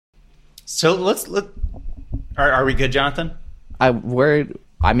So are we good, Jonathan? I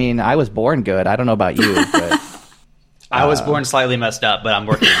was born good. I don't know about you, but I was born slightly messed up, but I'm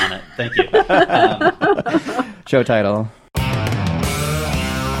working on it. Thank you. Show title. All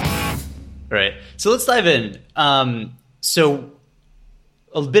right. So let's dive in. So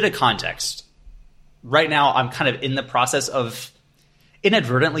a bit of context. Right now, I'm kind of in the process of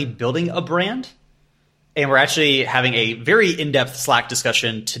inadvertently building a brand. And we're actually having a very in-depth Slack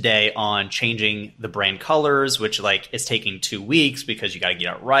discussion today on changing the brand colors, which is taking 2 weeks because you got to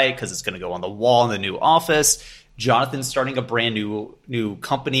get it right because it's going to go on the wall in the new office. Jonathan's starting a brand new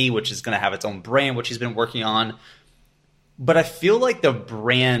company, which is going to have its own brand, which he's been working on. But I feel like the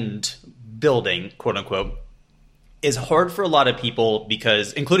brand building, quote unquote, is hard for a lot of people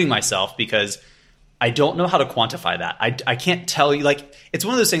because, including myself, because I don't know how to quantify that. I can't tell you, it's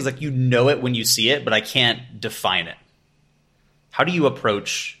one of those things you know it when you see it, but I can't define it. How do you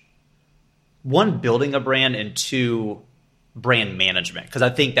approach, one, building a brand, and two, brand management? Because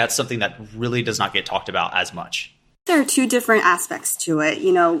I think that's something that really does not get talked about as much. There are two different aspects to it.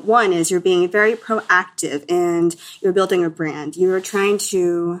 One is you're being very proactive and you're building a brand. You're trying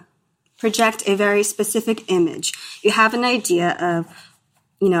to project a very specific image. You have an idea of,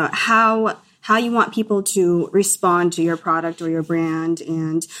 how you want people to respond to your product or your brand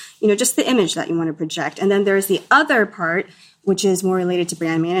and, just the image that you want to project. And then there's the other part, which is more related to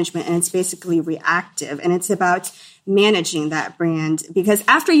brand management, and it's basically reactive. And it's about managing that brand because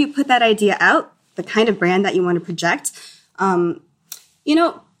after you put that idea out, the kind of brand that you want to project,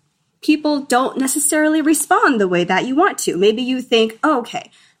 people don't necessarily respond the way that you want to. Maybe you think,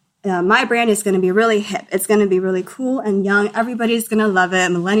 my brand is going to be really hip. It's going to be really cool and young. Everybody's going to love it.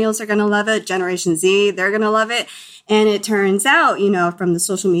 Millennials are going to love it. Generation Z, they're going to love it. And it turns out, from the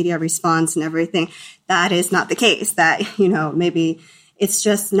social media response and everything, that is not the case. That, maybe it's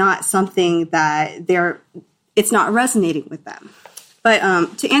just not something that it's not resonating with them. But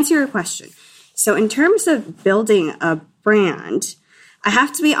to answer your question, so in terms of building a brand, I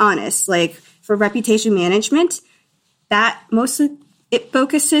have to be honest, for reputation management, that mostly it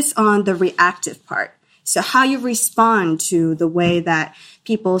focuses on the reactive part. So how you respond to the way that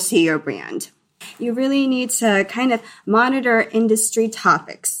people see your brand. You really need to kind of monitor industry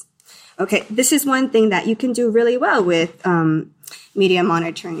topics. Okay, this is one thing that you can do really well with media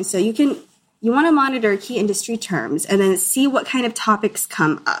monitoring. So you want to monitor key industry terms and then see what kind of topics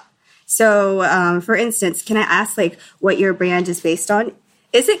come up. So for instance, can I ask what your brand is based on?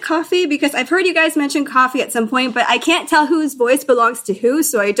 Is it coffee? Because I've heard you guys mention coffee at some point, but I can't tell whose voice belongs to who,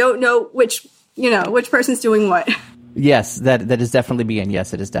 so I don't know which person's doing what. Yes, that is definitely me, and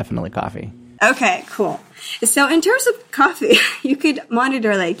yes, it is definitely coffee. Okay, cool. So in terms of coffee, you could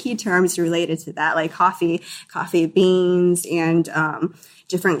monitor key terms related to that, like coffee beans, and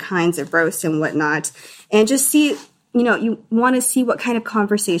different kinds of roasts and whatnot, and just see, you want to see what kind of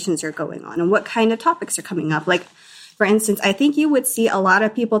conversations are going on and what kind of topics are coming up. For instance, I think you would see a lot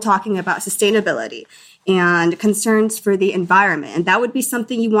of people talking about sustainability and concerns for the environment. And that would be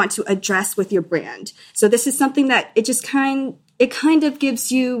something you want to address with your brand. So this is something that it kind of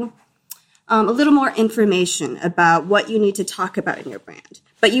gives you a little more information about what you need to talk about in your brand.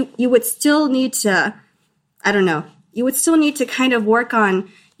 But you would still need to, you would still need to kind of work on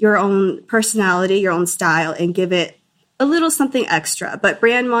your own personality, your own style, and give it a little something extra. But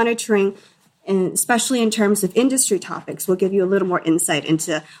brand monitoring, and especially in terms of industry topics, will give you a little more insight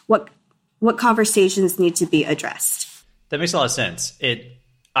into what conversations need to be addressed. That makes a lot of sense.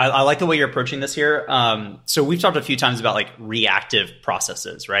 I like the way you're approaching this here. So we've talked a few times about reactive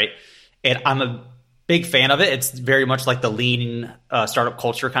processes, right? And I'm a big fan of it. It's very much like the lean startup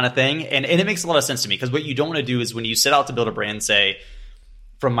culture kind of thing. And it makes a lot of sense to me because what you don't want to do is when you set out to build a brand, say,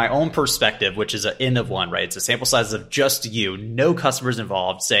 from my own perspective, which is an N of one, right? It's a sample size of just you, no customers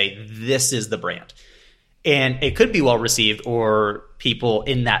involved, say, this is the brand. And it could be well received, or people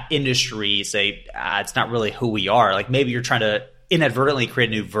in that industry say, it's not really who we are. Maybe you're trying to inadvertently create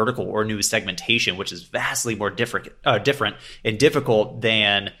a new vertical or new segmentation, which is vastly more different and difficult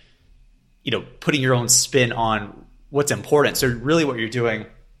than, putting your own spin on what's important. So really what you're doing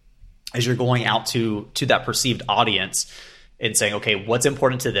is you're going out to that perceived audience and saying, okay, what's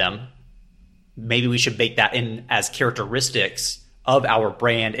important to them? Maybe we should bake that in as characteristics of our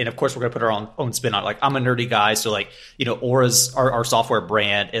brand. And of course, we're going to put our own spin on it. I'm a nerdy guy. So Aura's, our software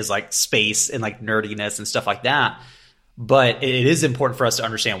brand is space and nerdiness and stuff like that. But it is important for us to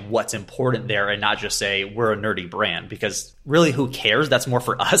understand what's important there and not just say we're a nerdy brand, because really who cares? That's more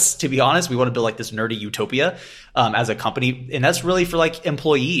for us, to be honest. We want to build like this nerdy utopia as a company. And that's really for like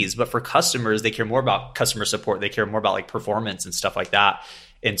employees. But for customers, they care more about customer support. They care more about like performance and stuff like that.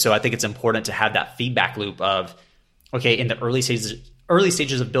 And so I think it's important to have that feedback loop of, okay, in the early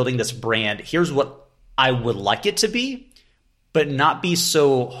stages of building this brand, here's what I would like it to be, but not be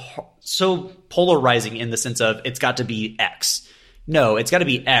so polarizing in the sense of it's got to be X. No, it's got to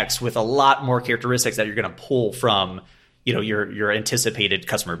be X with a lot more characteristics that you're going to pull from, your anticipated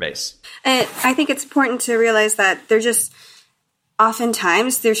customer base. And I think it's important to realize that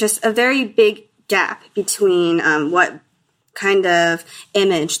oftentimes there's just a very big gap between what kind of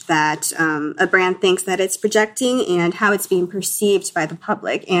image that a brand thinks that it's projecting and how it's being perceived by the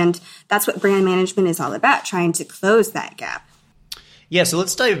public. And that's what brand management is all about, trying to close that gap. Yeah, so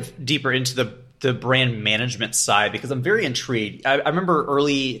let's dive deeper into the brand management side, because I'm very intrigued. I remember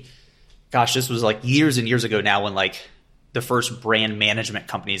this was like years and years ago now, when like the first brand management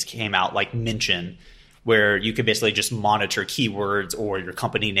companies came out, like Mention, where you could basically just monitor keywords or your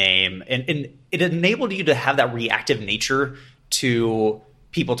company name. And it enabled you to have that reactive nature to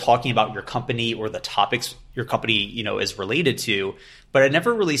people talking about your company or the topics your company, is related to. But I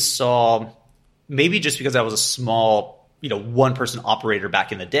never really saw, maybe just because I was a small, one person operator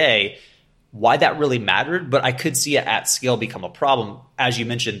back in the day, why that really mattered. But I could see it at scale become a problem. As you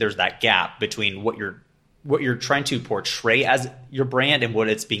mentioned, there's that gap between what you're trying to portray as your brand and what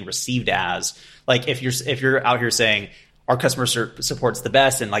it's being received as. Like if you're out here saying our customer support's the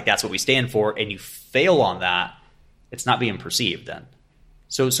best and like that's what we stand for, and you fail on that, it's not being perceived then.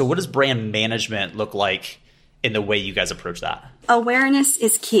 So what does brand management look like in the way you guys approach that? Awareness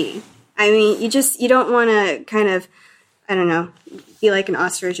is key. I mean, you don't want to kind of, I don't know, be like an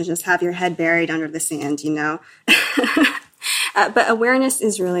ostrich and just have your head buried under the sand, But awareness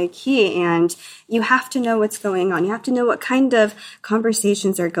is really key, and you have to know what's going on. You have to know what kind of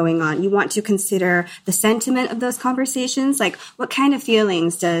conversations are going on. You want to consider the sentiment of those conversations, like what kind of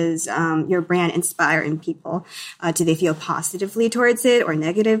feelings does your brand inspire in people? Do they feel positively towards it or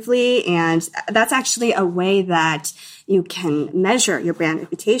negatively? And that's actually a way that you can measure your brand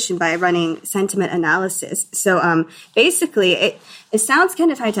reputation by running sentiment analysis. So basically, it sounds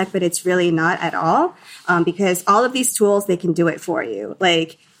kind of high tech, but it's really not at all, because all of these tools, they can do it for you.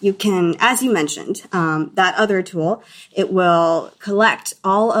 Like you can, as you mentioned, that other tool, it will collect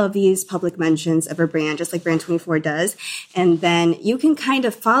all of these public mentions of a brand, just like Brand24 does. And then you can kind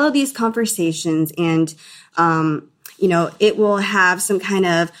of follow these conversations and it will have some kind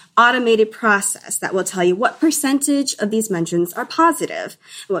of automated process that will tell you what percentage of these mentions are positive,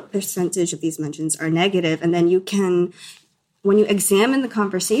 what percentage of these mentions are negative. And then you can, when you examine the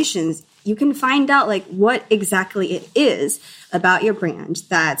conversations, you can find out like what exactly it is about your brand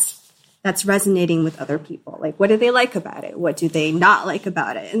that's resonating with other people. Like, what do they like about it? What do they not like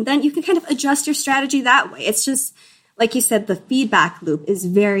about it? And then you can kind of adjust your strategy that way. It's just, like you said, the feedback loop is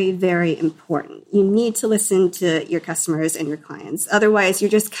very, very important. You need to listen to your customers and your clients. Otherwise,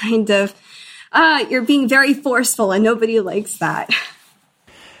 you're just kind of, you're being very forceful, and nobody likes that.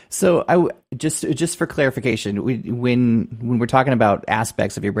 So just for clarification, when we're talking about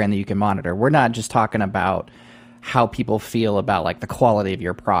aspects of your brand that you can monitor, we're not just talking about how people feel about like the quality of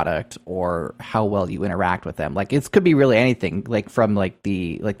your product or how well you interact with them. Like it could be really anything, like from like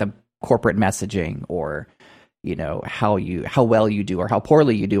the corporate messaging, or how well you do or how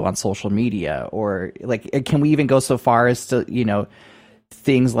poorly you do on social media, or like can we even go so far as to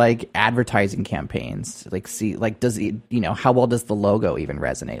things like advertising campaigns, like does it, how well does the logo even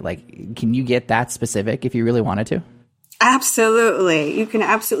resonate? Like, can you get that specific if you really wanted to? Absolutely. You can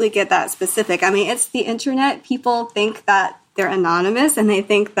absolutely get that specific. I mean, it's the internet. People think that they're anonymous, and they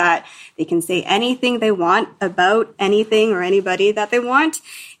think that they can say anything they want about anything or anybody that they want.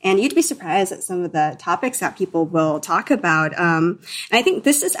 And you'd be surprised at some of the topics that people will talk about. And I think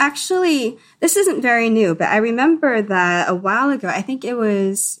this isn't very new, but I remember that a while ago, I think it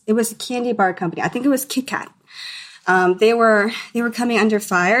was a candy bar company. I think it was Kit Kat. They were coming under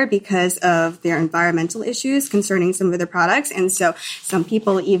fire because of their environmental issues concerning some of their products. And so some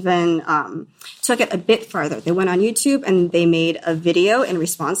people even took it a bit farther. They went on YouTube and they made a video in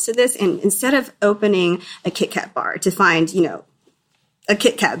response to this. And instead of opening a Kit Kat bar to find, a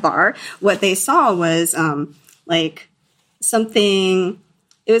Kit Kat bar, what they saw was like something,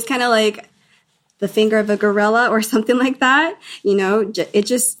 it was kind of like the finger of a gorilla or something like that. It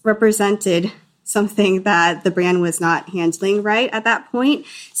just represented something that the brand was not handling right at that point.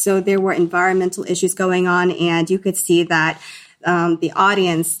 So there were environmental issues going on, and you could see that the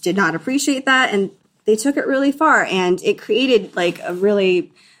audience did not appreciate that. And they took it really far, and it created like a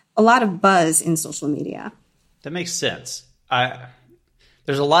lot of buzz in social media. That makes sense.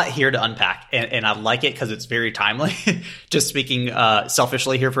 There's a lot here to unpack, and I like it because it's very timely. Just speaking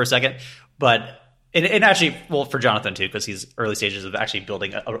selfishly here for a second, but and actually, well, for Jonathan too, because he's early stages of actually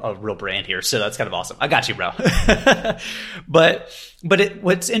building a real brand here, so that's kind of awesome. I got you, bro. but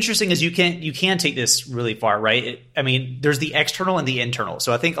what's interesting is you can take this really far, right? I mean, there's the external and the internal.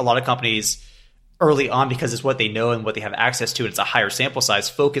 So I think a lot of companies early on, because it's what they know and what they have access to, and it's a higher sample size,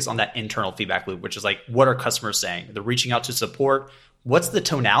 focus on that internal feedback loop, which is like, what are customers saying? They're reaching out to support. What's the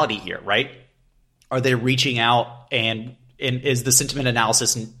tonality here, right? Are they reaching out and is the sentiment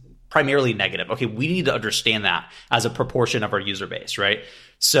analysis primarily negative? Okay, we need to understand that as a proportion of our user base, right?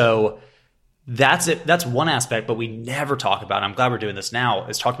 So that's it. That's one aspect, but we never talk about, and I'm glad we're doing this now,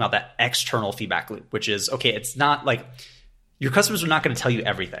 is talking about that external feedback loop, which is, okay, it's not like your customers are not going to tell you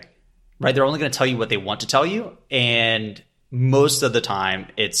everything, right? They're only going to tell you what they want to tell you. And most of the time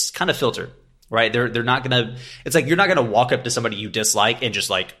it's kind of filtered, right? They're not going to, it's like, you're not going to walk up to somebody you dislike and just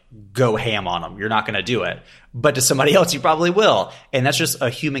like go ham on them. You're not going to do it, but to somebody else, you probably will. And that's just a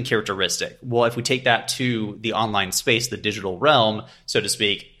human characteristic. Well, if we take that to the online space, the digital realm, so to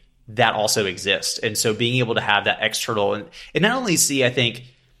speak, that also exists. And so being able to have that external and not only see, I think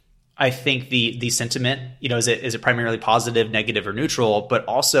the sentiment, is it primarily positive, negative, or neutral, but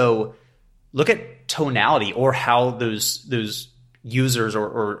also look at tonality or how those users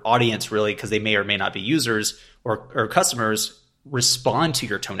or audience really, because they may or may not be users or customers, respond to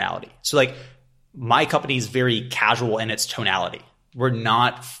your tonality. So like my company is very casual in its tonality. We're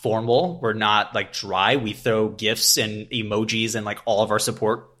not formal. We're not like dry. We throw GIFs and emojis and like all of our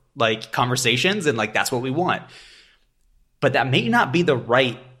support like conversations, and like that's what we want. But that may not be the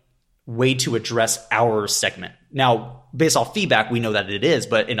right way to address our segment. Now, based off feedback, we know that it is,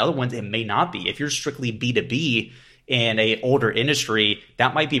 but in other ones, it may not be. If you're strictly B2B in a older industry,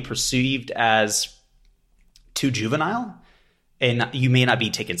 that might be perceived as too juvenile, and you may not be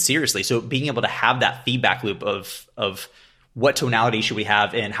taken seriously. So being able to have that feedback loop of what tonality should we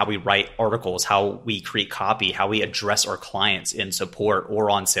have in how we write articles, how we create copy, how we address our clients in support or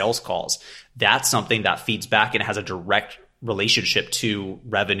on sales calls, that's something that feeds back and has a direct relationship to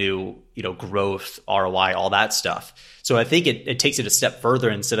revenue, growth, ROI, all that stuff. So I think it takes it a step further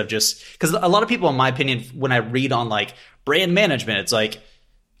instead of just, because a lot of people, in my opinion, when I read on like brand management, it's like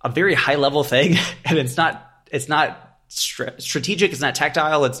a very high level thing, and it's not strategic, it's not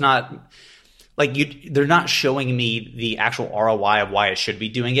tactile, it's not like they're not showing me the actual ROI of why I should be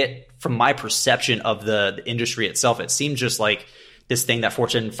doing it. From my perception of the industry itself, it seems just like this thing that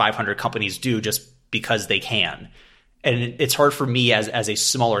Fortune 500 companies do just because they can. And it's hard for me as a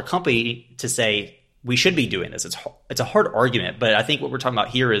smaller company to say we should be doing this. It's a hard argument, but I think what we're talking about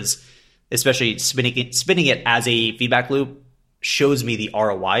here is, especially spinning it as a feedback loop, shows me the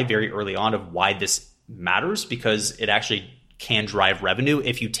ROI very early on of why this matters, because it actually can drive revenue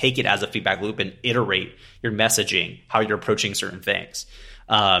if you take it as a feedback loop and iterate your messaging, how you're approaching certain things.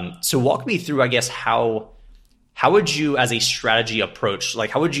 So walk me through, I guess, how would you, as a strategy approach,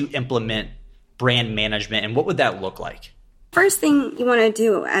 like how would you implement brand management, and what would that look like? First thing you want to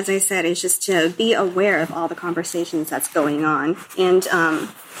do, as I said, is just to be aware of all the conversations that's going on. And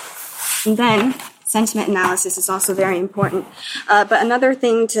then sentiment analysis is also very important. But another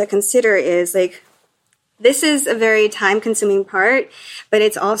thing to consider is like, this is a very time-consuming part, but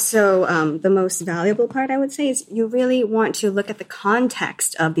it's also the most valuable part, I would say, is you really want to look at the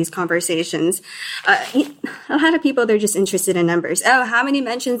context of these conversations. A lot of people, they're just interested in numbers. Oh, how many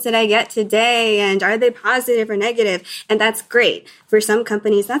mentions did I get today? And are they positive or negative? And that's great. For some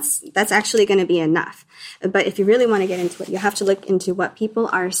companies, that's actually going to be enough. But if you really want to get into it, you have to look into what people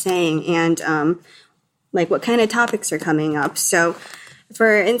are saying and like what kind of topics are coming up. So,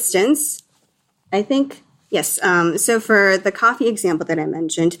 for instance, I think... Yes. So for the coffee example that I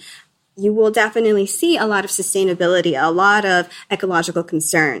mentioned, you will definitely see a lot of sustainability, a lot of ecological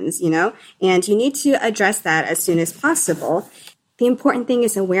concerns, and you need to address that as soon as possible. The important thing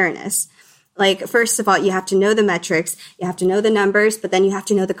is awareness. Like, first of all, you have to know the metrics, you have to know the numbers, but then you have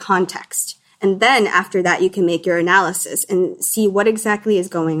to know the context. And then after that, you can make your analysis and see what exactly is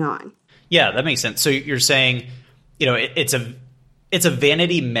going on. Yeah, that makes sense. So you're saying, it's a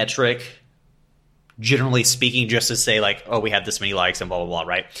vanity metric, generally speaking, just to say like, oh, we have this many likes and blah, blah, blah,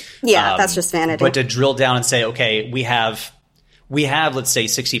 right? Yeah, that's just vanity. But to drill down and say, okay, we have, let's say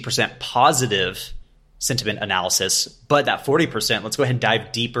 60% positive sentiment analysis, but that 40%, let's go ahead and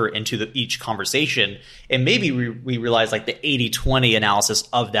dive deeper into each conversation. And maybe we realize like the 80-20 analysis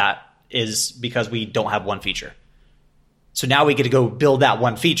of that is because we don't have one feature. So now we get to go build that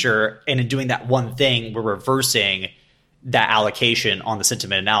one feature, and in doing that one thing, we're reversing that allocation on the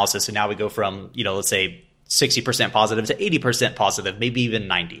sentiment analysis. And now we go from, let's say 60% positive to 80% positive, maybe even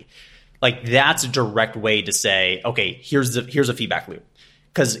 90. Like that's a direct way to say, okay, here's a feedback loop.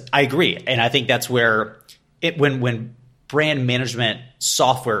 Because I agree, and I think that's where when brand management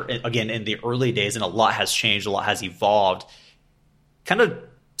software, again, in the early days, and a lot has changed, a lot has evolved, kind of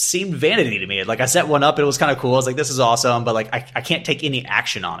seemed vanity to me. Like I set one up, and it was kind of cool. I was like, this is awesome, but like I can't take any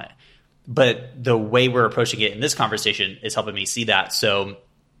action on it. But the way we're approaching it in this conversation is helping me see that. So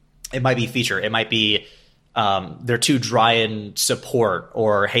it might be feature, it might be they're too dry in support,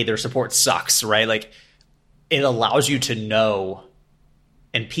 or hey, their support sucks, right? Like it allows you to know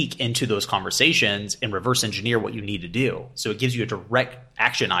and peek into those conversations and reverse engineer what you need to do. So it gives you a direct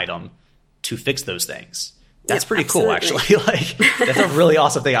action item to fix those things. That's pretty cool, actually. Like that's a really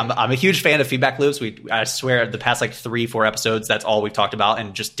awesome thing. I'm a huge fan of feedback loops. I swear the past like 3-4 episodes, that's all we've talked about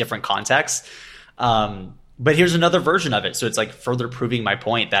in just different contexts. But here's another version of it. So it's like further proving my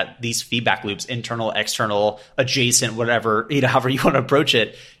point that these feedback loops, internal, external, adjacent, whatever, however you want to approach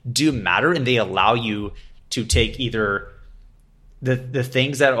it, do matter. And they allow you to take either the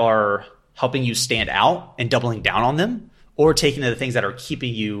things that are helping you stand out and doubling down on them, or taking the things that are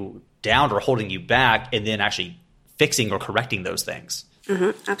keeping you down or holding you back and then actually fixing or correcting those things.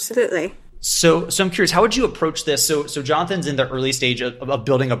 Mm-hmm, absolutely. So I'm curious, how would you approach this? So Jonathan's in the early stage of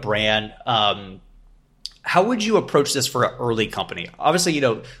building a brand. How would you approach this for an early company? Obviously,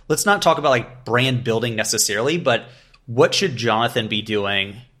 let's not talk about like brand building necessarily, but what should Jonathan be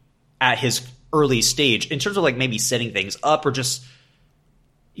doing at his early stage in terms of like maybe setting things up, or just,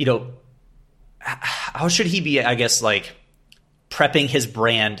 how should he be, I guess, like prepping his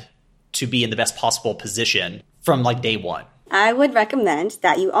brand to be in the best possible position from like day one? I would recommend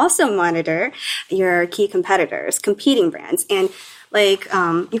that you also monitor your key competitors, competing brands, and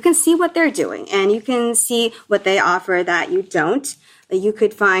you can see what they're doing, and you can see what they offer that you don't. You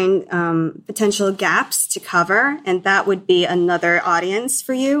could find potential gaps to cover, and that would be another audience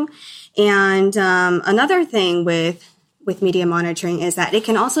for you. And another thing with media monitoring is that it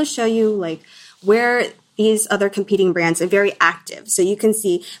can also show you like where these other competing brands are very active. So you can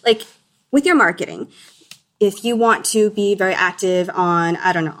see, like with your marketing, if you want to be very active on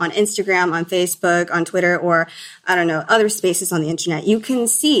Instagram, on Facebook, on Twitter, or other spaces on the internet, you can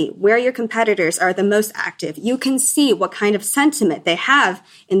see where your competitors are the most active. You can see what kind of sentiment they have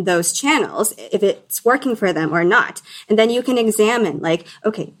in those channels, if it's working for them or not. And then you can examine like,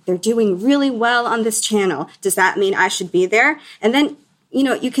 okay, they're doing really well on this channel. Does that mean I should be there? And then,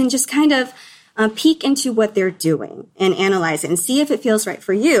 you can just kind of peek into what they're doing and analyze it and see if it feels right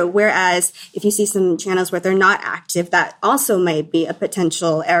for you. Whereas if you see some channels where they're not active, that also may be a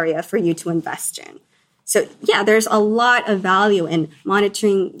potential area for you to invest in. So yeah, there's a lot of value in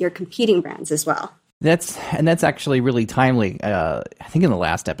monitoring your competing brands as well. That's actually really timely. I think in the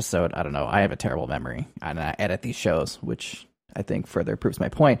last episode, I have a terrible memory and I edit these shows, which I think further proves my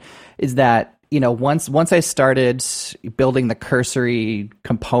point, is that once I started building the cursory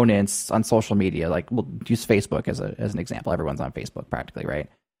components on social media, like we'll use Facebook as an example. Everyone's on Facebook practically, right?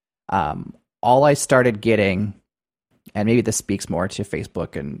 All I started getting, and maybe this speaks more to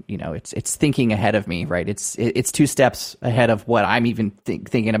Facebook, and it's thinking ahead of me, right? It's 2 steps ahead of what I'm even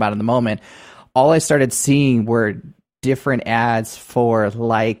thinking about in the moment. All I started seeing were different ads for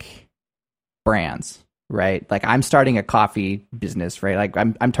like brands. Right? Like I'm starting a coffee business, right? Like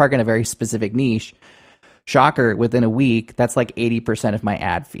I'm targeting a very specific niche. Shocker, within a week, that's like 80% of my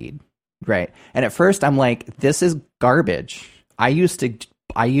ad feed, right? And at first I'm like, this is garbage. I used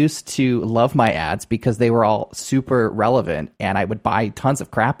to love my ads because they were all super relevant and I would buy tons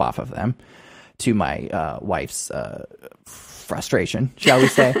of crap off of them, to my wife's frustration, shall we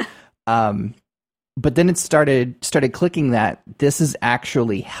say. But then it started clicking that this is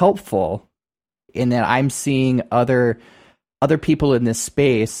actually helpful, in that I'm seeing other people in this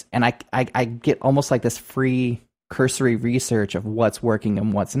space, and I get almost like this free cursory research of what's working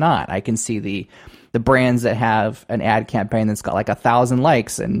and what's not. I can see the brands that have an ad campaign that's got like 1,000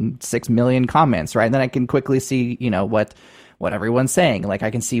 likes and 6 million comments, right? And then I can quickly see, what everyone's saying. Like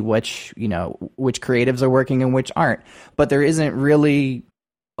I can see which creatives are working and which aren't. But there isn't really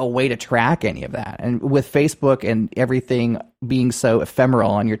a way to track any of that. And with Facebook and everything being so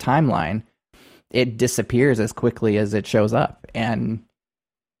ephemeral on your timeline, it disappears as quickly as it shows up. And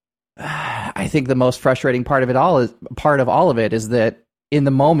I think the most frustrating part of all of it is that in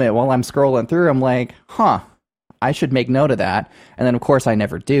the moment while I'm scrolling through, I'm like, I should make note of that. And then of course I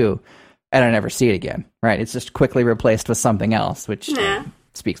never do. And I never see it again, right? It's just quickly replaced with something else, which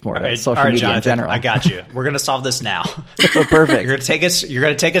speaks more All to right, social all right, media in Jonathan, general. I got you. We're going to solve this now. Oh, perfect. You're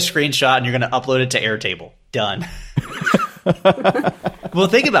going to take a screenshot and you're going to upload it to Airtable. Done. Well,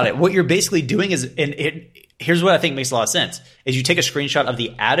 think about it. What you're basically doing is, here's what I think makes a lot of sense, is you take a screenshot of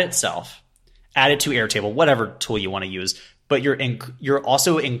the ad itself, add it to Airtable, whatever tool you want to use, but you're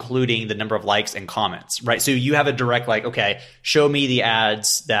also including the number of likes and comments, right? So you have a direct, like, okay, show me the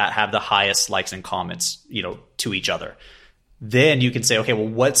ads that have the highest likes and comments, to each other. Then you can say, okay, well,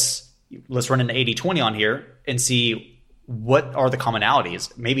 let's run an 80-20 on here and see what are the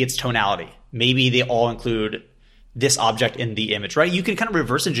commonalities. Maybe it's tonality. Maybe they all include this object in the image, right? You can kind of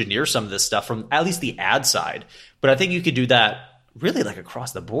reverse engineer some of this stuff from at least the ad side. But I think you could do that really like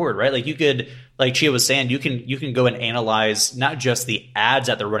across the board, right? Like you could, like Chia was saying, you can go and analyze not just the ads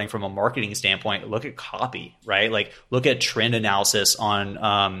that they're running from a marketing standpoint, look at copy, right? Like look at trend analysis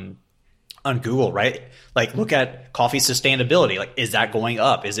on Google, right? Like look at coffee sustainability. Like, is that going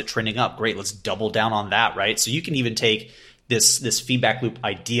up? Is it trending up? Great. Let's double down on that, right? So you can even take this feedback loop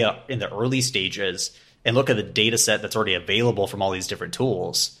idea in the early stages and look at the data set that's already available from all these different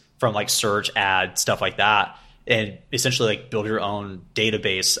tools, from like search, ad, stuff like that, and essentially like build your own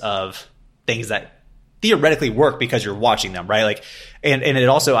database of things that theoretically work because you're watching them, right? Like, and it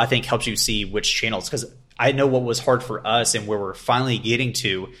also, I think, helps you see which channels, because I know what was hard for us and where we're finally getting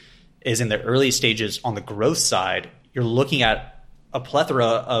to is in the early stages on the growth side, you're looking at a plethora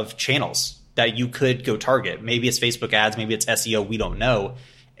of channels that you could go target. Maybe it's Facebook ads, maybe it's SEO, we don't know.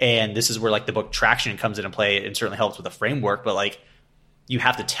 And this is where like the book Traction comes into play and certainly helps with the framework, but like you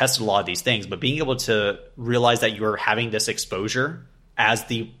have to test a lot of these things. But being able to realize that you're having this exposure as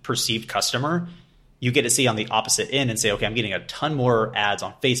the perceived customer, you get to see on the opposite end and say, okay, I'm getting a ton more ads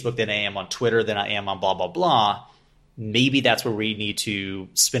on Facebook than I am on Twitter, than I am on blah, blah, blah. Maybe that's where we need to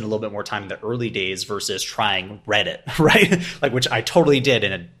spend a little bit more time in the early days versus trying Reddit, right? Like, which I totally did,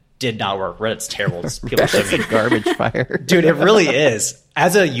 and it did not work. Reddit's terrible. Reddit's a garbage fire. Dude, it really is.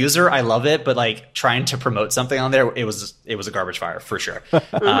 As a user, I love it, but like trying to promote something on there, it was a garbage fire for sure.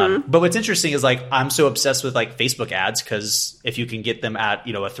 But what's interesting is like I'm so obsessed with like Facebook ads, because if you can get them at a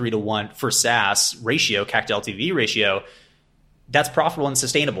 3-to-1 for SaaS ratio, CAC to LTV ratio, that's profitable and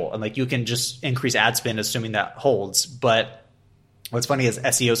sustainable. And like you can just increase ad spend, assuming that holds. But what's funny is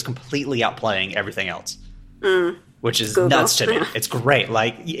SEO is completely outplaying everything else, which is Google. nuts to me. It's great.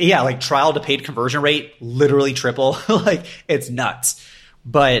 Like, yeah, like trial to paid conversion rate, literally triple. Like it's nuts.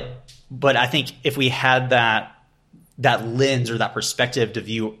 But I think if we had that lens or that perspective to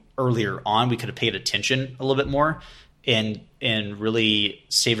view earlier on, we could have paid attention a little bit more and really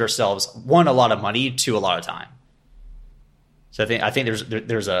saved ourselves, one, a lot of money, two, a lot of time. So I think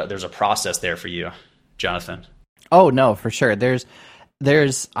there's a process there for you, Jonathan. Oh no, for sure.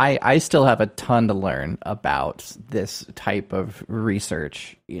 I still have a ton to learn about this type of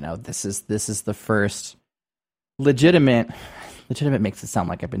research. This is the first legitimate makes it sound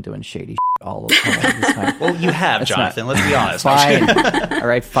like I've been doing shady all this time. Well, you have, Jonathan. Let's be honest. Fine. All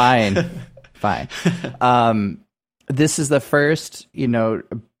right, fine. This is the first,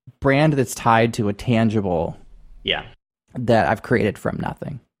 brand that's tied to a tangible. Yeah. That I've created from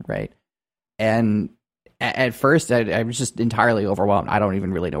nothing, right? And at first, I was just entirely overwhelmed. I don't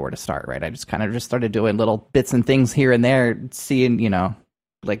even really know where to start, right? I just kind of started doing little bits and things here and there, seeing,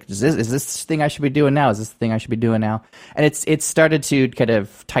 like, is this thing I should be doing now? Is this the thing I should be doing now? And it's started to kind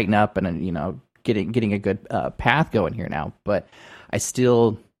of tighten up and, getting a good path going here now. But I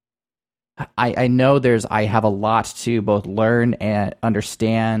still, I know I have a lot to both learn and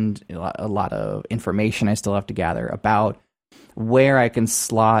understand, a lot of information I still have to gather about where I can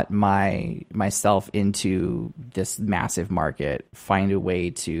slot myself into this massive market, find a way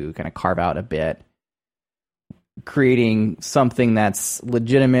to kind of carve out a bit, creating something that's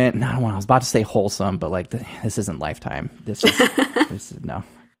legitimate. I was about to say wholesome, but like this isn't Lifetime. This is no.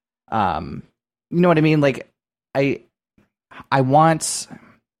 You know what I mean? Like I want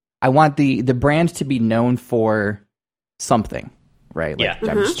the brand to be known for something, right? Like,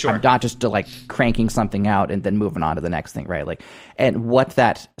 yeah, I'm not just like cranking something out and then moving on to the next thing, right? Like, and what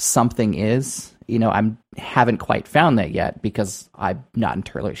that something is, I haven't quite found that yet because I'm not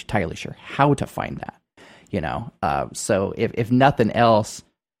entirely sure how to find that. So if nothing else,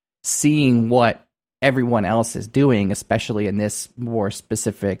 seeing what everyone else is doing, especially in this more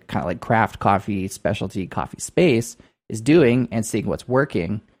specific kind of like craft coffee, specialty coffee space, is doing and seeing what's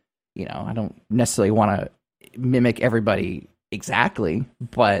working. I don't necessarily want to mimic everybody exactly,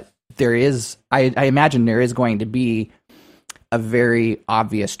 but there is, I imagine there is going to be a very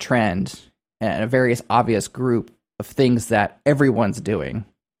obvious trend and a very obvious group of things that everyone's doing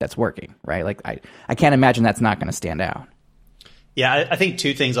that's working, right? Like I can't imagine that's not going to stand out. Yeah, I think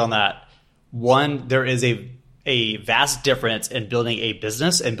two things on that. One, there is a vast difference in building a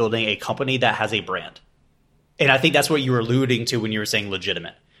business and building a company that has a brand. And I think that's what you were alluding to when you were saying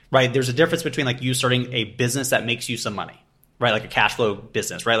legitimate, right? There's a difference between like you starting a business that makes you some money, right? Like a cash flow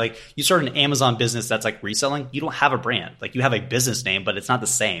business, right? Like you start an Amazon business that's like reselling. You don't have a brand. Like you have a business name, but it's not the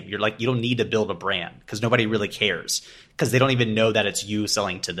same. You're like, you don't need to build a brand because nobody really cares because they don't even know that it's you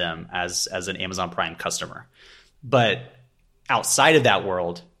selling to them as an Amazon Prime customer. But outside of that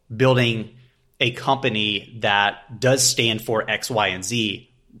world, building a company that does stand for X, Y, and Z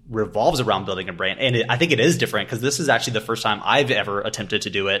revolves around building a brand. And I think it is different because this is actually the first time I've ever attempted to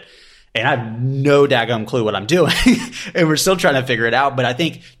do it. And I have no daggum clue what I'm doing. And we're still trying to figure it out. But I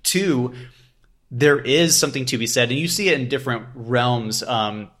think, too, there is something to be said. And you see it in different realms.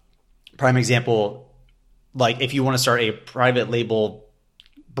 Prime example, like if you want to start a private label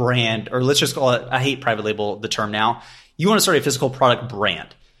brand, or let's just call it, I hate private label, the term now. You want to start a physical product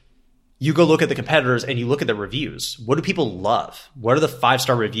brand. You go look at the competitors and you look at the reviews. What do people love? What are the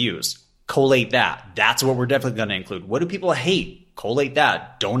 5-star reviews? Collate that. That's what we're definitely going to include. What do people hate? Collate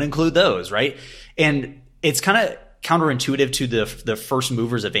that. Don't include those, right? And it's kind of counterintuitive to the first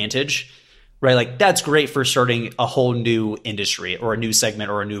mover's advantage, right? Like that's great for starting a whole new industry or a new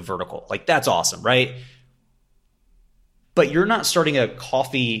segment or a new vertical. Like that's awesome, right? But you're not starting a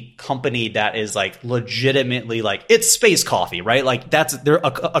coffee company that is like legitimately like it's space coffee, right? Like that's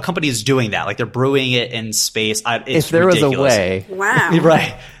a company is doing that. Like they're brewing it in space. It's if there ridiculous. was a way, Wow.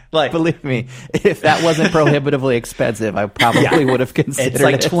 Right? Like believe me, if that wasn't prohibitively expensive, I probably would have considered it's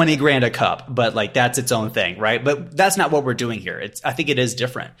like it. 20 grand a cup, but like that's its own thing, right? But that's not what we're doing here. I think it is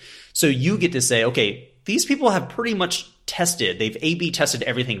different. So you get to say, okay, these people have pretty much tested. They've A/B tested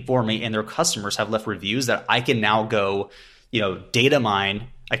everything for me, and their customers have left reviews that I can now go, data mine.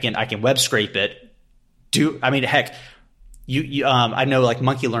 I can web scrape it. Heck, I know like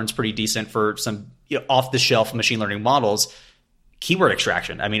Monkey Learn's pretty decent for some off the shelf machine learning models. Keyword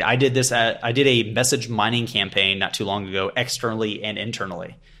extraction. I did a message mining campaign not too long ago, externally and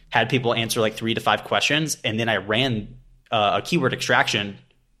internally. Had people answer like 3 to 5 questions, and then I ran a keyword extraction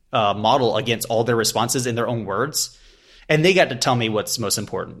model against all their responses in their own words. And they got to tell me what's most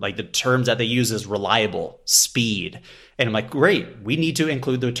important. Like the terms that they use is reliable, speed. And I'm like, great, we need to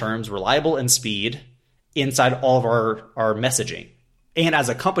include the terms reliable and speed inside all of our messaging. And as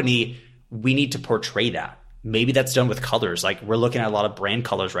a company, we need to portray that. Maybe that's done with colors. Like we're looking at a lot of brand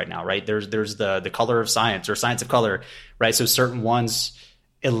colors right now, right? There's the color of science or science of color, right? So certain ones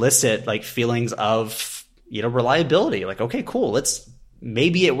elicit like feelings of, reliability. Like, okay, cool.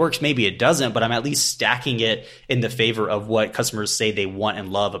 Maybe it works, maybe it doesn't, but I'm at least stacking it in the favor of what customers say they want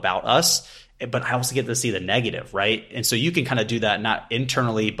and love about us. But I also get to see the negative, right? And so you can kind of do that not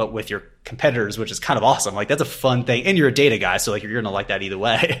internally, but with your competitors, which is kind of awesome. Like that's a fun thing. And you're a data guy, so like you're going to like that either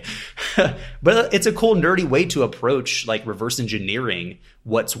way. But it's a cool, nerdy way to approach like reverse engineering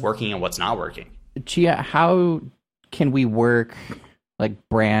what's working and what's not working. Chia, how can we work like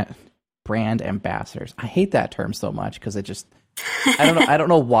brand ambassadors? I hate that term so much because it just I don't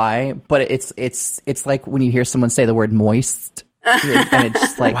know why, but it's like when you hear someone say the word moist. And it's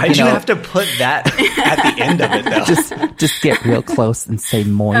just like, why'd you have to put that at the end of it though? Just get real close and say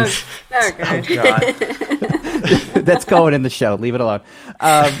moist. Oh God. That's going in the show. Leave it alone.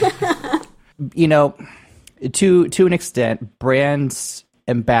 To an extent, brands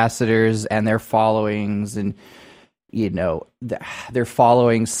ambassadors and their followings and their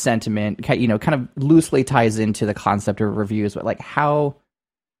following sentiment kind of loosely ties into the concept of reviews, but like how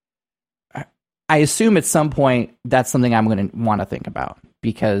I assume at some point that's something I'm going to want to think about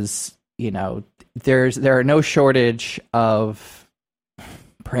because there are no shortage of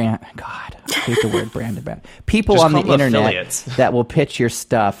brand. God, I hate the word brand about people just on the internet affiliates. That will pitch your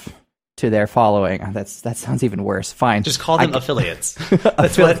stuff to their following. That sounds even worse. Fine, just call them affiliates.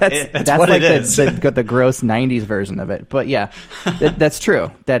 That's what like it is. The gross '90s version of it. But yeah, that's true.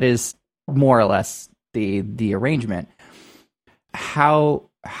 That is more or less the arrangement.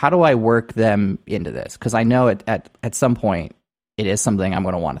 How do I work them into this? Because I know at some point it is something I'm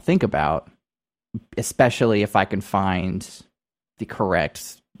going to want to think about, especially if I can find the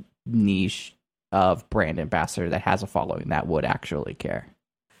correct niche of brand ambassador that has a following that would actually care.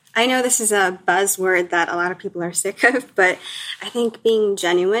 I know this is a buzzword that a lot of people are sick of, but I think being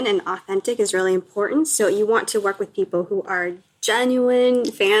genuine and authentic is really important. So you want to work with people who are genuine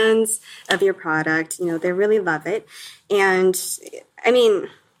fans of your product. They really love it. And the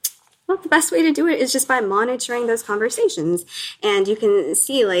best way to do it is just by monitoring those conversations. And you can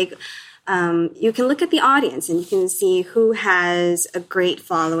see, like, you can look at the audience and you can see who has a great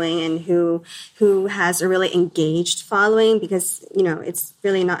following and who has a really engaged following, because, it's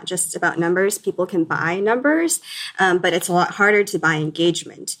really not just about numbers. People can buy numbers, but it's a lot harder to buy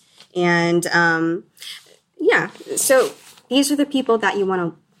engagement. And so these are the people that you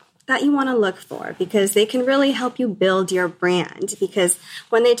want to look for, because they can really help you build your brand. Because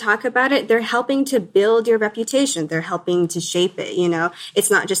when they talk about it, they're helping to build your reputation. They're helping to shape it.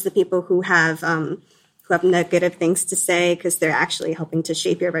 It's not just the people who have negative things to say, because they're actually helping to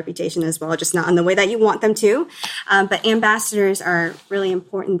shape your reputation as well, just not in the way that you want them to. But ambassadors are really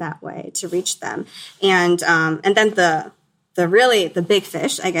important that way to reach them. And then the big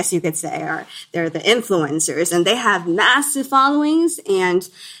fish, I guess you could say, they're the influencers, and they have massive followings, and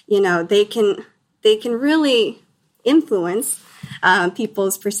they can really influence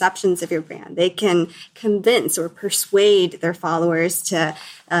people's perceptions of your brand. They can convince or persuade their followers to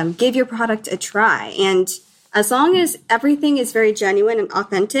give your product a try. And as long as everything is very genuine and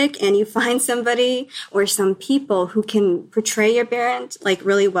authentic, and you find somebody or some people who can portray your brand like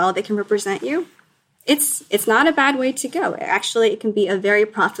really well, they can represent you, it's not a bad way to go. Actually, it can be a very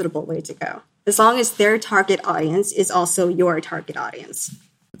profitable way to go, as long as their target audience is also your target audience.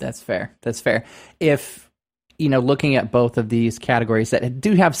 That's fair. If, looking at both of these categories that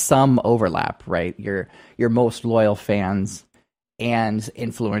do have some overlap, right? Your most loyal fans and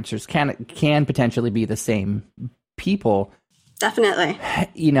influencers can potentially be the same people. Definitely.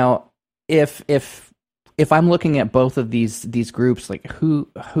 If I'm looking at both of these groups, like who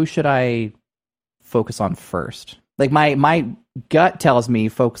should I focus on first? Like my gut tells me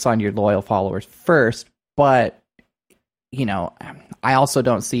focus on your loyal followers first, but I also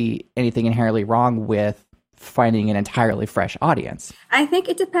don't see anything inherently wrong with finding an entirely fresh audience. I think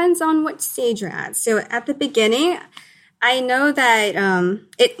it depends on what stage you're at. So at the beginning, I know that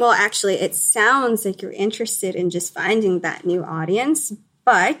it sounds like you're interested in just finding that new audience,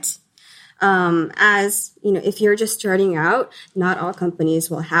 but if you're just starting out, not all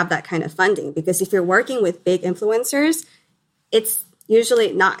companies will have that kind of funding, because if you're working with big influencers, it's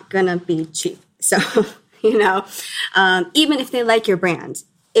usually not going to be cheap. So, even if they like your brand,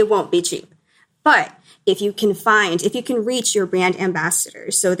 it won't be cheap. But if you can reach your brand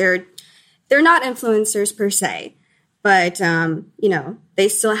ambassadors, so they're not influencers per se, but, they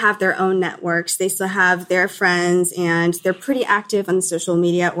still have their own networks. They still have their friends, and they're pretty active on social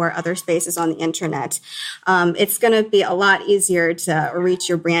media or other spaces on the internet. It's going to be a lot easier to reach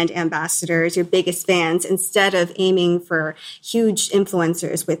your brand ambassadors, your biggest fans, instead of aiming for huge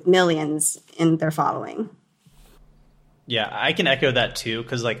influencers with millions in their following. Yeah, I can echo that too,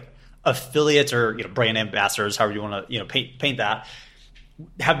 because affiliates or brand ambassadors, however you want to paint that,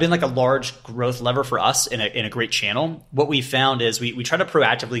 have been a large growth lever for us in a great channel. What we found is we try to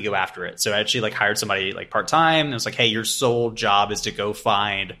proactively go after it. So I actually hired somebody part-time, and it's hey, your sole job is to go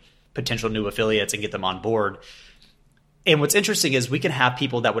find potential new affiliates and get them on board. And what's interesting is we can have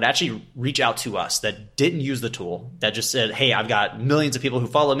people that would actually reach out to us that didn't use the tool, that just said, hey, I've got millions of people who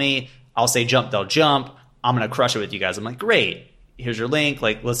follow me. I'll say jump, they'll jump. I'm going to crush it with you guys. I'm great. Here's your link.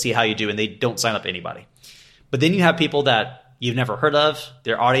 Let's see how you do. And they don't sign up anybody. But then you have people that you've never heard of.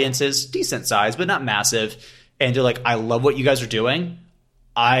 Their audience is decent size, but not massive. And they're I love what you guys are doing.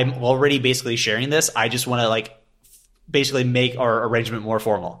 I'm already basically sharing this. I just want to basically make our arrangement more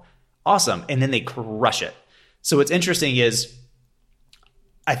formal. Awesome. And then they crush it. So what's interesting is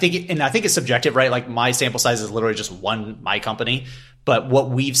I think it's subjective, right? My sample size is literally just my company. But what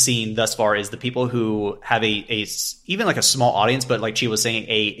we've seen thus far is the people who have even a small audience, but like Chia was saying,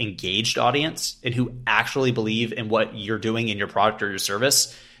 a engaged audience, and who actually believe in what you're doing in your product or your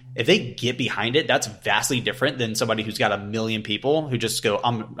service. If they get behind it, that's vastly different than somebody who's got 1 million people who just go,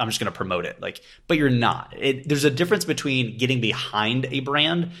 I'm just going to promote it. But you're not. There's a difference between getting behind a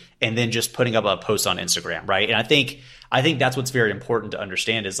brand and then just putting up a post on Instagram, right? And I think that's what's very important to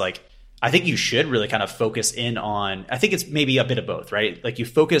understand is I think you should really kind of focus in on, I think it's maybe a bit of both, right? You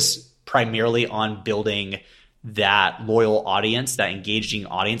focus primarily on building that loyal audience, that engaging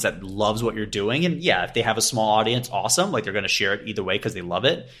audience that loves what you're doing. And yeah, if they have a small audience, awesome. They're going to share it either way because they love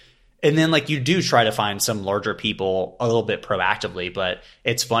it. And then you do try to find some larger people a little bit proactively. But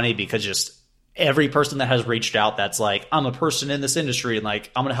it's funny because just every person that has reached out that's I'm a person in this industry and I'm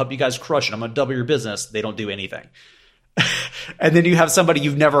going to help you guys crush it, I'm going to double your business, they don't do anything. And then you have somebody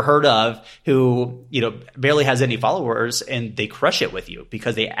you've never heard of who, barely has any followers, and they crush it with you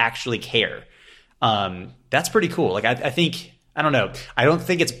because they actually care. That's pretty cool. I think, I don't know. I don't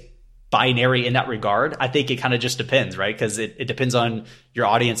think it's binary in that regard. I think it kind of just depends, right? Because it depends on your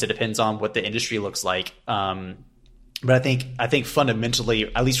audience. It depends on what the industry looks like. But I think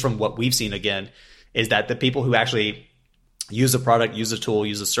fundamentally, at least from what we've seen again, is that the people who actually use a product, use a tool,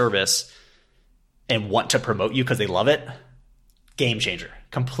 use a service, and want to promote you because they love it, game changer,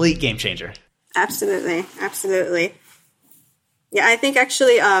 complete game changer. Absolutely. Absolutely. Yeah, I think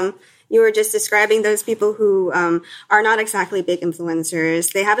actually you were just describing those people who are not exactly big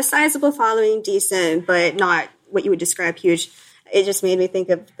influencers. They have a sizable following, decent, but not what you would describe huge. It just made me think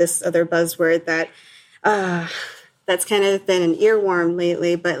of this other buzzword that that's kind of been an earworm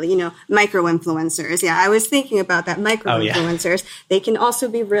lately, but, you know, micro-influencers. Yeah, I was thinking about that, micro-influencers. They can also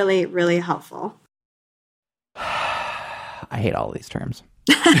be really, really helpful. I hate all these terms.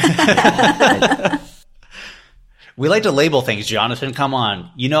 We like to label things, Jonathan. Come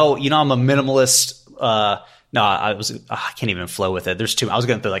on. You know, I'm a minimalist. No, I can't even flow with it. There's too. I was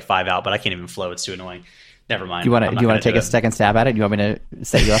going to throw like 5 out, but I can't even flow. It's too annoying. Never mind. Do you want to take a second stab at it? Do you want me to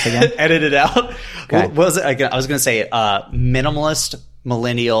set you up again? Edit it out. Okay. What was it? I was going to say minimalist,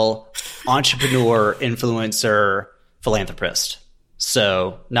 millennial, entrepreneur, influencer, philanthropist.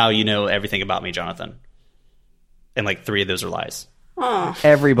 So now you know everything about me, Jonathan. And like 3 of those are lies. Oh.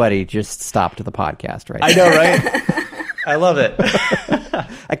 Everybody just stopped the podcast, right? I know, right? I love it.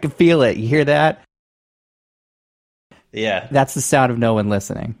 I can feel it. You hear that? Yeah. That's the sound of no one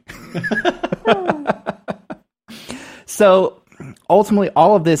listening. So ultimately,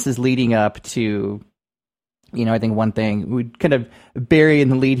 all of this is leading up to, you know, I think one thing we kind of bury in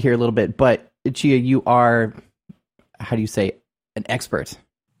the lead here a little bit, but Chia, you are, how do you say, an expert.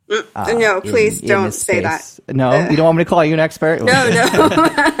 No, please don't say that. No, you don't want me to call you an expert? No.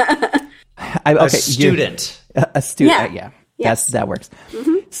 A student. A student, yeah. Yes. That works.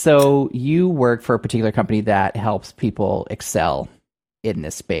 Mm-hmm. So you work for a particular company that helps people excel in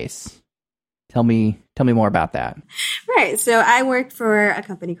this space. Tell me more about that. Right. So I work for a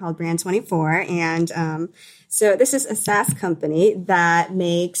company called Brand24, and so this is a SaaS company that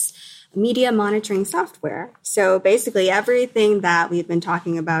makes media monitoring software. So basically everything that we've been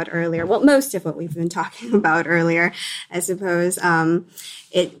talking about earlier, well, most of what we've been talking about earlier, I suppose,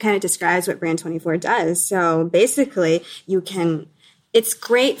 it kind of describes what Brand24 does. So basically it's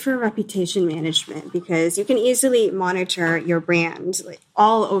great for reputation management because you can easily monitor your brand like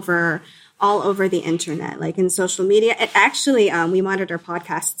all over the internet, like in social media. It actually, we monitor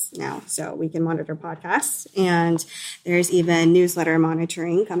podcasts now, so we can monitor podcasts, and there's even newsletter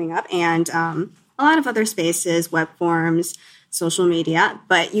monitoring coming up, and a lot of other spaces, web forms, social media.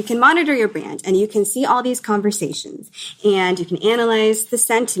 But you can monitor your brand, and you can see all these conversations, and you can analyze the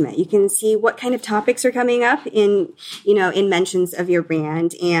sentiment. You can see what kind of topics are coming up in mentions of your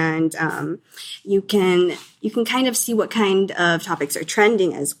brand, and you can kind of see what kind of topics are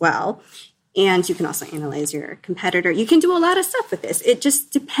trending as well. And you can also analyze your competitor. You can do a lot of stuff with this. It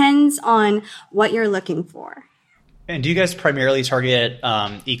just depends on what you're looking for. And do you guys primarily target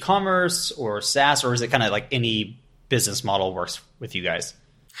e-commerce or SaaS, or is it kind of like any business model works with you guys?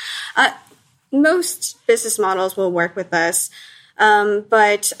 Most business models will work with us.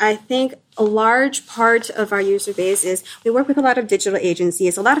 But I think a large part of our user base is we work with a lot of digital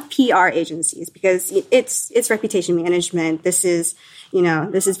agencies, a lot of PR agencies, because it's reputation management. This is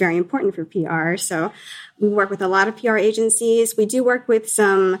very important for PR. So we work with a lot of PR agencies. We do work with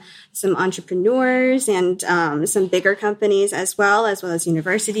some entrepreneurs and some bigger companies as well as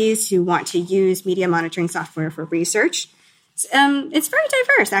universities who want to use media monitoring software for research. It's very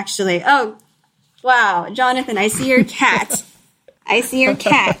diverse, actually. Oh, wow, Jonathan, I see your cat.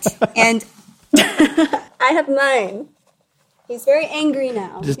 And I have mine. He's very angry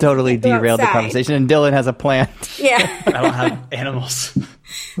now. Just totally derailed the conversation, and Dylan has a plant. Yeah. I don't have animals.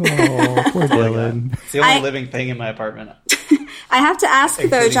 Oh, poor Dylan. It's the only living thing in my apartment. I have to ask,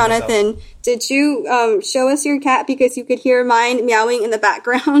 though, Jonathan, did you show us your cat because you could hear mine meowing in the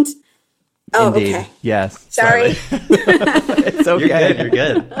background? Oh, Indeed. okay. Yes. Sorry. It's okay. You're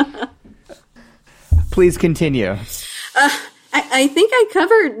good. Please continue. I think I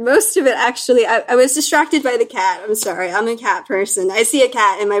covered most of it, actually. I was distracted by the cat. I'm sorry. I'm a cat person. I see a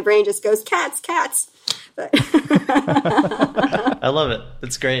cat and my brain just goes, cats. But I love it.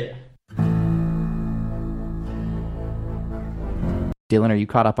 It's great. Dylan, are you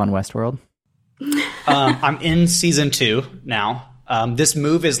caught up on Westworld? I'm in season 2 now. This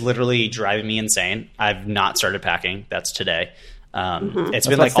move is literally driving me insane. I've not started packing. That's today. It's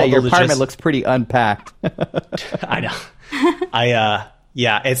been like all your the apartment looks pretty unpacked. I know.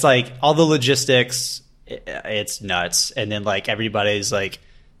 It's like all the logistics. It's nuts. And then like everybody's like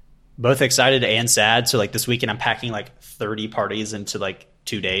both excited and sad. So like this weekend I'm packing like 30 parties into like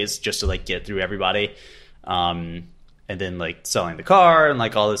 2 days just to like get through everybody. And and then like selling the car and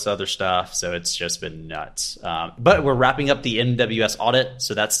like all this other stuff. So it's just been nuts. But we're wrapping up the NWS audit,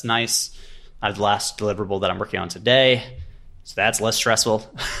 so that's nice. I have the last deliverable that I'm working on today, so that's less stressful.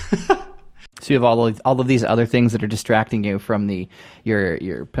 So you have all of these other things that are distracting you from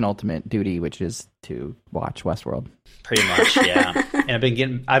your penultimate duty, which is to watch Westworld. Pretty much, yeah.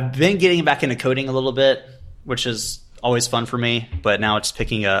 And I've been getting back into coding a little bit, which is always fun for me. But now it's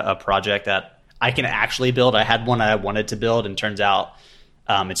picking a project that I can actually build. I had one I wanted to build, and turns out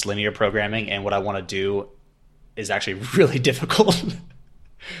it's linear programming, and what I want to do is actually really difficult.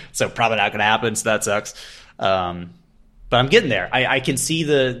 So probably not going to happen. So that sucks. But I'm getting there. I can see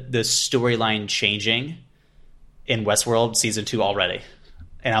the storyline changing in Westworld season 2 already.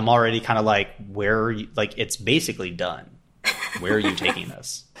 And I'm already kind of like, where are you, like, it's basically done. Where are you taking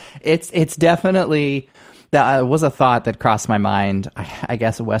this? It's definitely, that was a thought that crossed my mind. I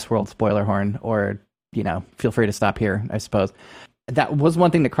guess a Westworld spoiler horn, or, feel free to stop here, I suppose. That was one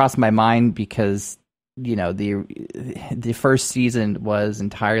thing that crossed my mind because, the first season was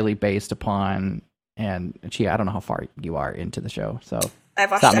entirely based upon, and Chia, I don't know how far you are into the show, so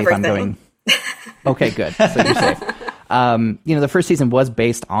I've watched stop me everything. if I'm going. Okay, good. So you're safe. The first season was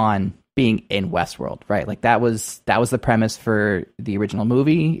based on being in Westworld, right? Like that was the premise for the original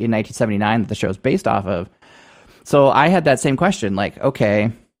movie in 1979 that the show's based off of. So I had that same question, like,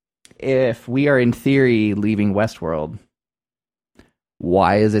 okay, if we are in theory leaving Westworld,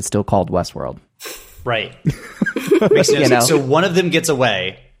 why is it still called Westworld? Right. Makes no sense. So one of them gets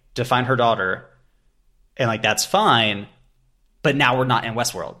away to find her daughter, and like that's fine, but now we're not in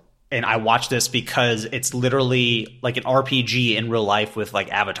Westworld. And I watch this because it's literally like an RPG in real life with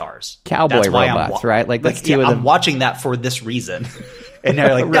like avatars. Cowboy robots, right? Like that's two of them. I'm watching that for this reason. And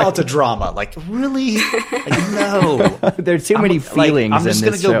they're like, no, it's a drama. Like, really? Like, no. There are too many feelings I'm just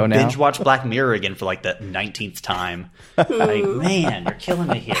in this gonna show go now. binge watch Black Mirror again for like the 19th time. Like, man, you're killing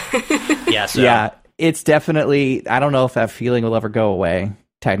me here. Yeah, so. Yeah, it's definitely, I don't know if that feeling will ever go away.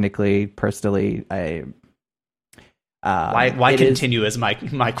 Technically, personally, why continue is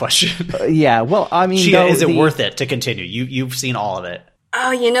my question. Yeah, well, I mean, Chia, is it worth it to continue? You've seen all of it.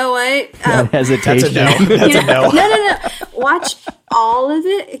 Oh, you know what? Hesitation. That's a no. That's a no. No. Watch all of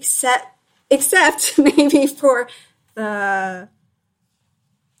it except maybe for the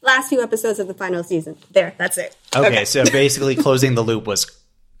last few episodes of the final season. There, that's it. Okay, so basically closing the loop was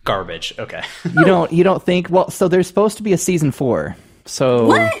garbage. Okay. You don't think, well, so there's supposed to be a season 4. So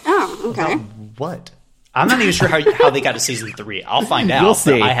What? Oh, okay. What? I'm not even sure how they got to season 3. I'll find out. You'll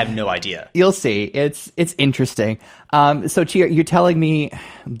see. But I have no idea. You'll see. It's interesting. So Chia, you're telling me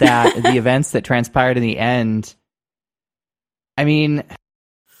that the events that transpired in the end, I mean,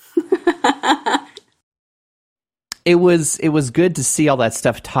 it was good to see all that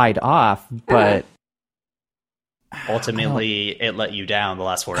stuff tied off, but ultimately it let you down the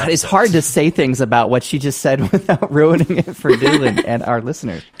last 4 episodes. It's hard to say things about what she just said without ruining it for Dylan and our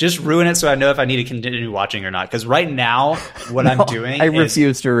listeners. Just ruin it so I know if I need to continue watching or not. Because right now, what I'm doing I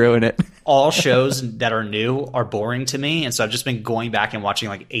refuse to ruin it. All shows that are new are boring to me, and so I've just been going back and watching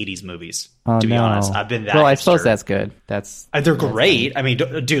like 80s movies. To be honest, I've been that. Well, I suppose that's good. They're great. I mean,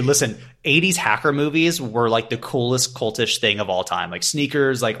 dude, listen, 80s hacker movies were like the coolest cultish thing of all time. Like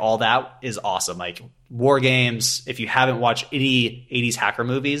Sneakers, like all that is awesome. Like War Games. If you haven't watched any 80s hacker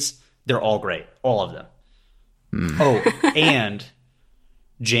movies, they're all great, all of them. Oh, and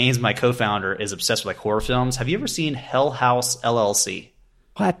James, my co-founder, is obsessed with like horror films. Have you ever seen Hell House LLC?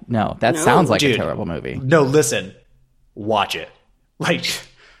 What? No, that sounds like a terrible movie. No, listen, watch it. Like,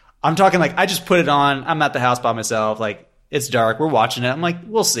 I'm talking like I just put it on. I'm at the house by myself. Like, it's dark. We're watching it. I'm like,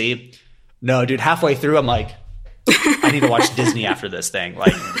 we'll see. No, dude, halfway through, I'm like, I need to watch Disney after this thing.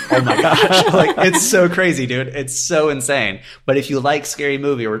 Like, oh my gosh. Like, it's so crazy, dude. It's so insane. But if you like scary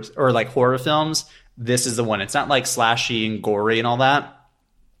movie or like horror films, this is the one. It's not like slashy and gory and all that.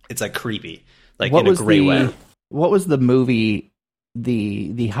 It's like creepy, like in a great way. What was the movie?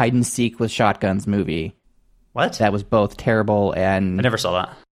 The hide and seek with shotguns movie. What? That was both terrible and I never saw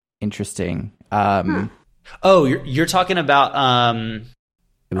that. Interesting. Oh, you're talking about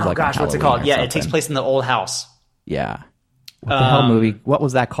it was like what's it called? Yeah, it takes place in the old house. Yeah. What the hell movie? What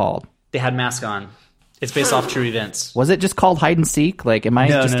was that called? They had masks on. It's based off true events. Was it just called hide and seek? Like, am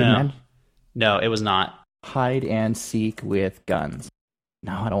I No, it was not. Hide and seek with guns.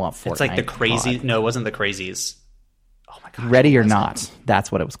 No, I don't want Fortnite. It's like the crazy. No, it wasn't the Crazies. Oh my god! Ready or Not.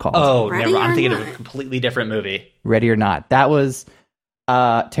 That's what it was called. Oh, never. I'm thinking of a completely different movie. Ready or Not. That was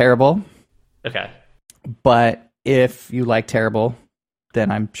terrible. Okay. But if you like terrible,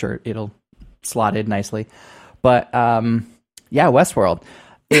 then I'm sure it'll slot in nicely. But yeah, Westworld.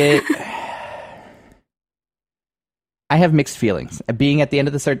 I have mixed feelings. Being at the end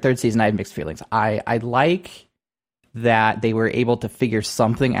of the third season, I have mixed feelings. I like that they were able to figure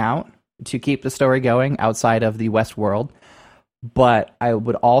something out to keep the story going outside of the West world. But I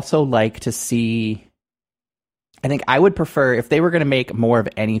would also like to see... I think I would prefer, if they were going to make more of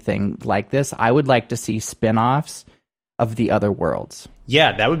anything like this, I would like to see spin-offs of the other worlds.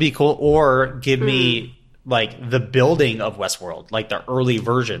 Yeah, that would be cool. Or give me like the building of Westworld, like the early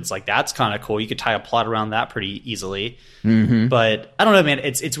versions. Like that's kind of cool. You could tie a plot around that pretty easily. Mm-hmm. But I don't know, man.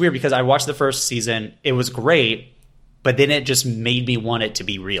 It's weird because I watched the first season. It was great, but then it just made me want it to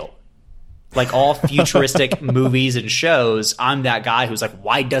be real. Like all futuristic movies and shows, I'm that guy who's like,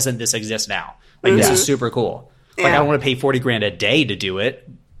 why doesn't this exist now? Like this is super cool. Like I don't want to pay $40,000 a day to do it,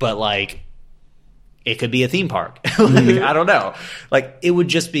 but like it could be a theme park. Like, I don't know. Like it would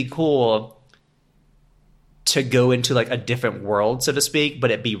just be cool to go into like a different world, so to speak, but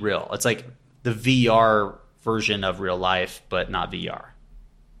it be real. It's like the VR version of real life, but not VR.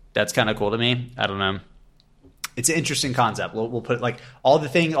 That's kind of cool to me. I don't know. It's an interesting concept. We'll put like all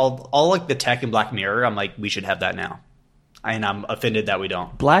like the tech in Black Mirror. I'm like, we should have that now. And I'm offended that we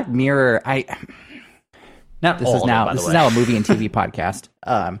don't. Black Mirror, This is now a movie and TV podcast.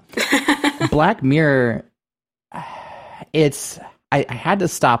 Black Mirror, I had to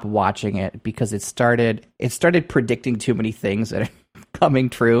stop watching it because it started predicting too many things that are coming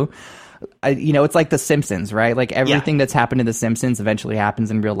true. It's like The Simpsons, right? Like everything that's happened in The Simpsons eventually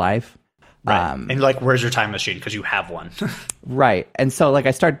happens in real life. Right. And like, where's your time machine? Because you have one. Right. And so like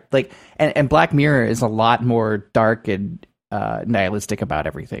I start like, and Black Mirror is a lot more dark and nihilistic about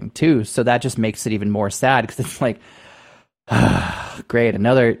everything too, so that just makes it even more sad because it's like great,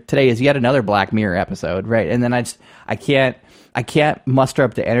 today is yet another Black Mirror episode, right? And then I can't muster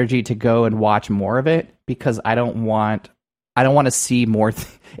up the energy to go and watch more of it because I don't want to see more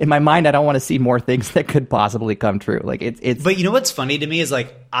in my mind. I don't want to see more things that could possibly come true. Like it's but you know what's funny to me is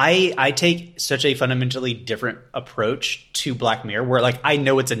like I take such a fundamentally different approach to Black Mirror where like I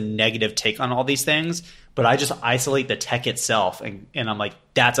know it's a negative take on all these things, but I just isolate the tech itself and I'm like,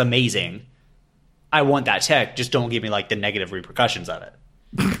 that's amazing. I want that tech. Just don't give me like the negative repercussions of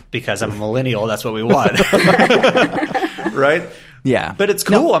it. Because I'm a millennial, that's what we want. Right? Yeah. But it's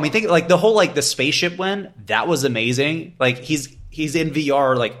cool. No. I mean, think like the whole like the spaceship one, that was amazing. Like he's in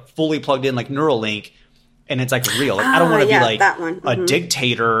VR, like fully plugged in like Neuralink, and it's like real. Like I don't want to be like a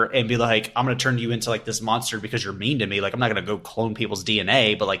dictator and be like, I'm gonna turn you into like this monster because you're mean to me. Like I'm not gonna go clone people's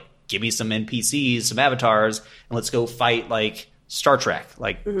DNA, but like give me some NPCs, some avatars, and let's go fight like Star Trek,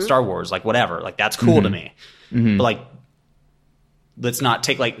 like Star Wars, like whatever. Like that's cool to me. But like, let's not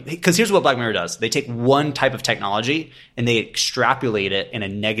take like, because here's what Black Mirror does. They take one type of technology and they extrapolate it in a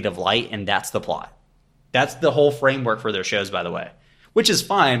negative light, and that's the plot. That's the whole framework for their shows, by the way, which is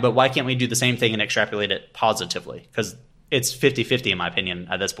fine. But why can't we do the same thing and extrapolate it positively? Because it's 50-50 in my opinion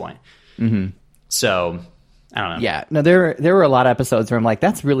at this point. So I don't know. Yeah, no, there were a lot of episodes where I'm like,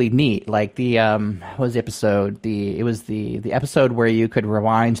 that's really neat. Like the what was the episode? It was the episode where you could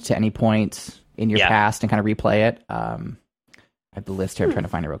rewind to any point in your past and kind of replay it. I have the list here. I'm trying to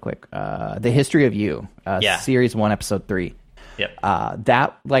find it real quick. The History of You, Series 1, Episode 3. Yep.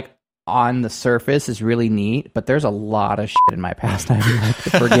 That like on the surface is really neat, but there's a lot of shit in my past I would like to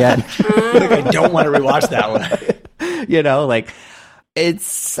forget. Like I don't want to rewatch that one. Like. It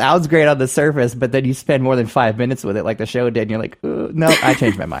sounds great on the surface, but then you spend more than 5 minutes with it like the show did, and you're like, no, I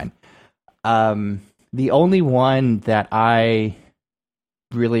changed my mind. The only one that I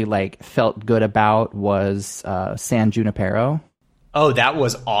really like felt good about was San Junipero. Oh, that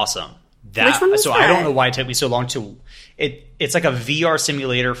was awesome. Which one was that? I don't know why it took me so long to... It's like a VR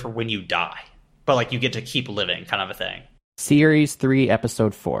simulator for when you die, but like you get to keep living kind of a thing. Series 3,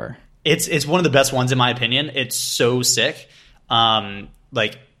 Episode 4. It's one of the best ones in my opinion. It's so sick.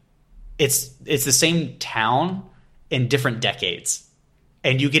 Like it's the same town in different decades,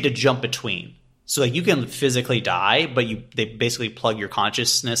 and you get to jump between. So like you can physically die, but they basically plug your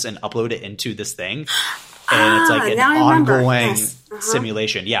consciousness and upload it into this thing, and it's like an ongoing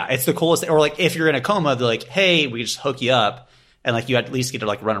simulation. Yeah, it's the coolest. Or like if you're in a coma, they're like, hey, we just hook you up, and like you at least get to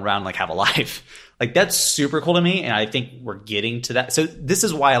like run around and like have a life. Like that's super cool to me, and I think we're getting to that. So this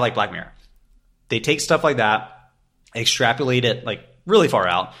is why I like Black Mirror. They take stuff like that, extrapolate it like really far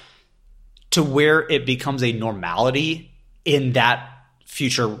out to where it becomes a normality in that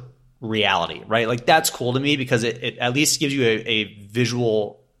future reality, right? Like that's cool to me because it at least gives you a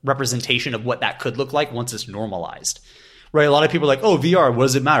visual representation of what that could look like once it's normalized, right? A lot of people are like, oh, VR, what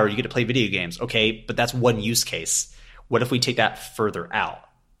does it matter? You get to play video games. Okay, but that's one use case. What if we take that further out?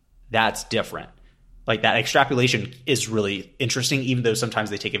 That's different. Like that extrapolation is really interesting, even though sometimes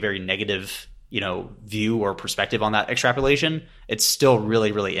they take a very negative view or perspective on that extrapolation, it's still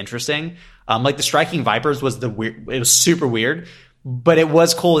really, really interesting. Like the Striking Vipers was it was super weird, but it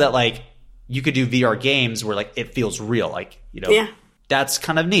was cool that like you could do VR games where like it feels real. Like, that's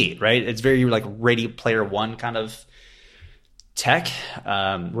kind of neat, right? It's very like Ready Player One kind of tech,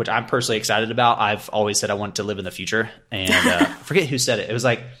 which I'm personally excited about. I've always said I want to live in the future, and I forget who said it. It was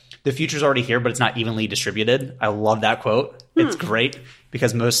like, the future's already here, but it's not evenly distributed. I love that quote. It's great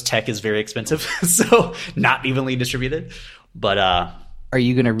because most tech is very expensive, so not evenly distributed. But are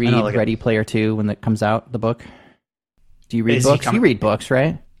you going to read Ready Player 2 when it comes out, the book? Do you read books? You read books,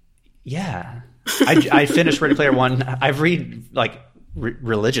 right? Yeah. I finished Ready Player 1. I've read like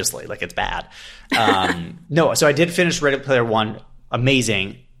religiously, like it's bad. No, so I did finish Ready Player 1.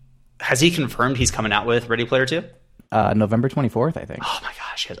 Amazing. Has he confirmed he's coming out with Ready Player 2? November 24th, I think. Oh my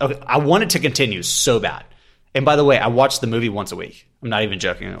gosh. Yes. Okay. I want it to continue so bad. And by the way, I watch the movie once a week. I'm not even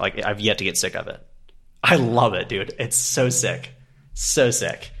joking. Like, I've yet to get sick of it. I love it, dude. It's so sick. So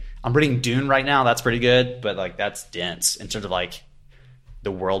sick. I'm reading Dune right now. That's pretty good, but like that's dense in terms of like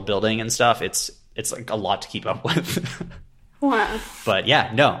the world building and stuff. It's like a lot to keep up with. Wow. But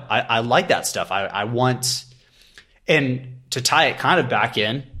yeah, no, I like that stuff. I want, and to tie it kind of back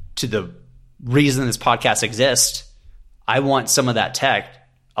in to the reason this podcast exists, I want some of that tech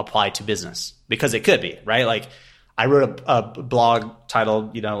applied to business because it could be, right? Like I wrote a blog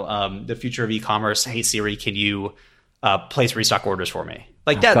titled, The Future of E-commerce. Hey Siri, can you place restock orders for me?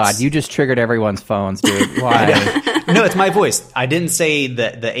 Like that's, God, you just triggered everyone's phones, dude. Why? No, it's my voice. I didn't say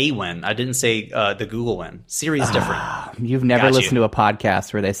the A win. I didn't say the Google win. Siri's different. You've never listened to a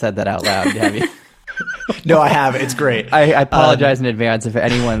podcast where they said that out loud, have you? No, I have. It's great. I apologize in advance if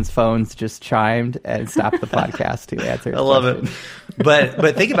anyone's phones just chimed and stopped the podcast to answer. I love it.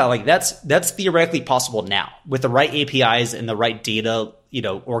 But think about like that's theoretically possible now with the right APIs and the right data,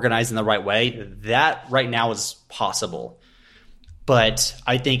 organized in the right way. That right now is possible. But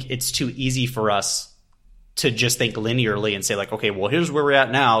I think it's too easy for us to just think linearly and say like, okay, well, here's where we're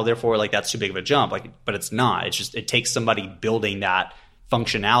at now. Therefore, like that's too big of a jump. Like, but it's not. It's just it takes somebody building that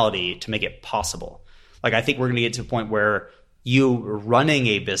functionality to make it possible. Like I think we're going to get to a point where you running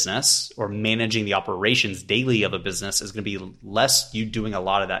a business or managing the operations daily of a business is going to be less you doing a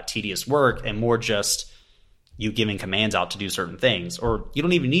lot of that tedious work and more just you giving commands out to do certain things, or you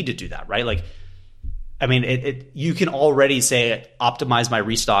don't even need to do that, right? Like, I mean, you can already say optimize my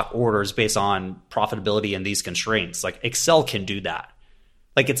restock orders based on profitability and these constraints. Like Excel can do that.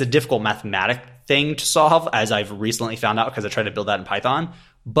 Like it's a difficult mathematic thing to solve, as I've recently found out because I tried to build that in Python,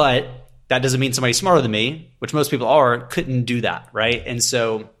 but that doesn't mean somebody smarter than me, which most people are, couldn't do that, right? And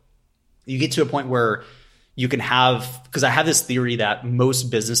so you get to a point where you can have, because I have this theory that most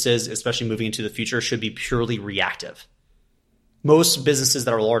businesses, especially moving into the future, should be purely reactive. Most businesses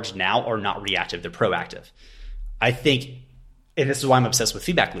that are large now are not reactive, they're proactive. I think, and this is why I'm obsessed with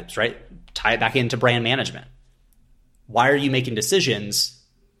feedback loops, right? Tie it back into brand management. Why are you making decisions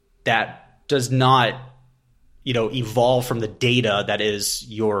that does not evolve from the data that is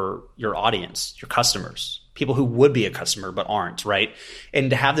your audience, your customers, people who would be a customer but aren't, right? And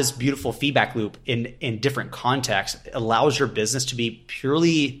to have this beautiful feedback loop in different contexts allows your business to be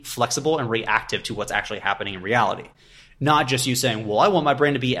purely flexible and reactive to what's actually happening in reality. Not just you saying, well, I want my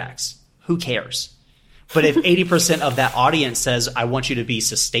brand to be X. Who cares? But if 80% of that audience says, I want you to be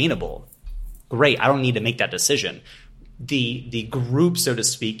sustainable, great, I don't need to make that decision. The group, so to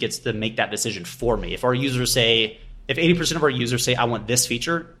speak, gets to make that decision for me. If 80% of our users say, I want this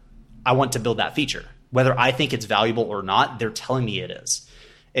feature, I want to build that feature. Whether I think it's valuable or not, they're telling me it is.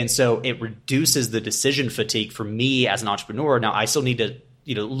 And so it reduces the decision fatigue for me as an entrepreneur. Now, I still need to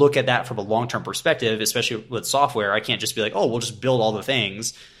look at that from a long-term perspective, especially with software. I can't just be like, oh, we'll just build all the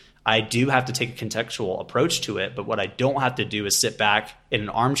things. I do have to take a contextual approach to it. But what I don't have to do is sit back in an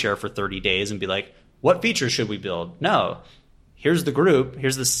armchair for 30 days and be like, what features should we build? No, here's the group.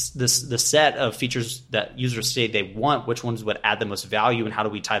 Here's the set of features that users say they want. Which ones would add the most value, and how do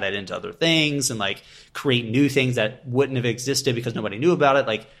we tie that into other things and like create new things that wouldn't have existed because nobody knew about it?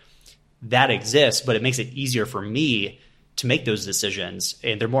 Like that exists, but it makes it easier for me to make those decisions,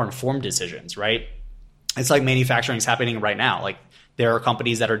 and they're more informed decisions, right? It's like manufacturing is happening right now. Like there are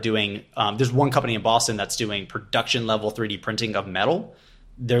companies that are doing. There's one company in Boston that's doing production level 3D printing of metal.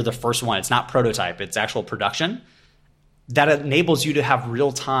 They're the first one. It's not prototype, it's actual production. That enables you to have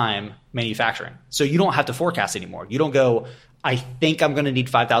real-time manufacturing. So you don't have to forecast anymore. You don't go, I think I'm going to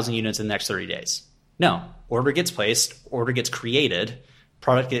need 5,000 units in the next 30 days. No, order gets placed, order gets created,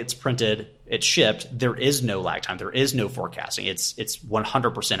 product gets printed, it's shipped. There is no lag time. There is no forecasting. It's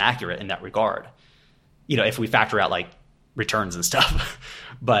 100% accurate in that regard. If we factor out like returns and stuff.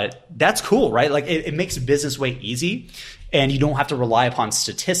 But that's cool, right? Like it makes business way easy, and you don't have to rely upon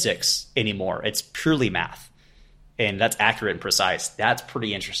statistics anymore. It's purely math. And that's accurate and precise. That's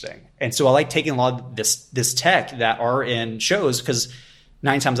pretty interesting. And so I like taking a lot of this tech that are in shows, because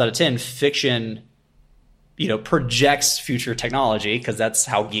 9 times out of 10, fiction, projects future technology, because that's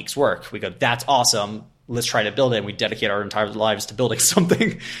how geeks work. We go, that's awesome. Let's try to build it. And we dedicate our entire lives to building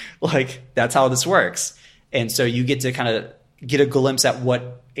something. Like, that's how this works. And so you get to kind of get a glimpse at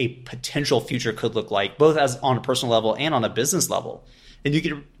what a potential future could look like, both as on a personal level and on a business level. And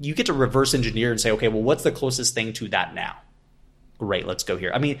you get to reverse engineer and say, okay, well, what's the closest thing to that now? Great, let's go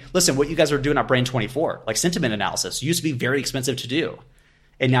here. I mean, listen, what you guys are doing at Brand24, like sentiment analysis, used to be very expensive to do.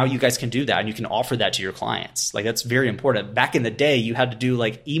 And now you guys can do that, and you can offer that to your clients. Like, that's very important. Back in the day, you had to do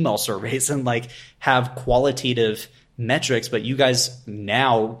like email surveys and like have qualitative metrics, but you guys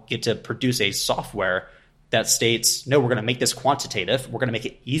now get to produce a software that states, no, we're going to make this quantitative. We're going to make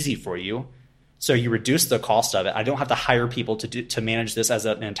it easy for you. So you reduce the cost of it. I don't have to hire people to manage this as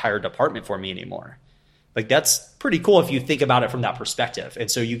an entire department for me anymore. Like, that's pretty cool if you think about it from that perspective. And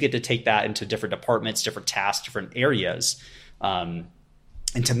so you get to take that into different departments, different tasks, different areas. And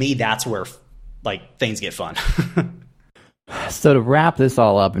to me, that's where like things get fun. So to wrap this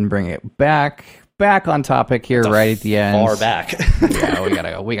all up and bring it back on topic here, right at the end. Far back.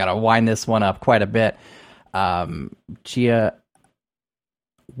 Yeah, we gotta wind this one up quite a bit. Gia,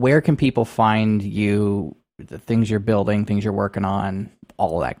 where can people find you, the things you're building, things you're working on,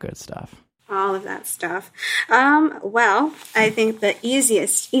 all of that good stuff? All of that stuff. Well, I think the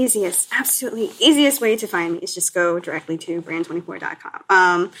absolutely easiest way to find me is just go directly to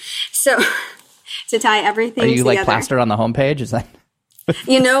brand24.com. So to tie everything together. Are you like plastered on the homepage? Is that?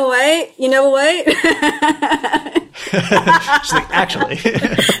 You know what? She's like, actually.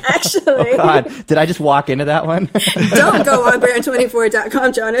 Oh God, did I just walk into that one? Don't go on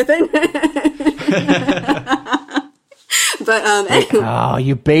brand24.com, Jonathan. But anyway. Oh,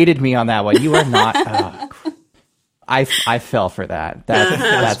 you baited me on that one. You are not. Oh, I fell for that.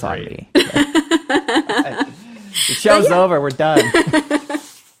 That's on me. The show's over. We're done.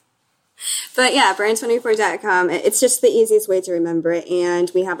 But yeah, brand24.com, it's just the easiest way to remember it. And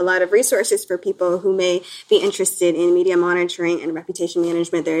we have a lot of resources for people who may be interested in media monitoring and reputation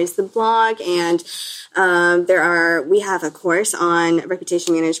management. There is the blog, and we have a course on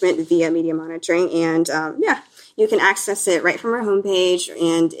reputation management via media monitoring. And you can access it right from our homepage,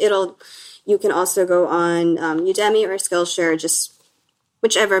 and you can also go on Udemy or Skillshare, just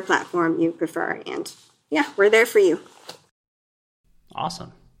whichever platform you prefer. And yeah, we're there for you.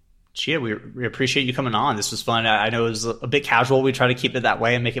 Awesome. Gia, we appreciate you coming on. This was fun. I know it was a bit casual. We try to keep it that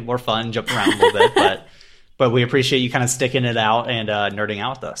way and make it more fun, jump around a little bit, but we appreciate you kind of sticking it out and nerding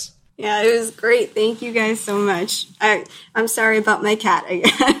out with us. Yeah, it was great. Thank you guys so much. I'm sorry about my cat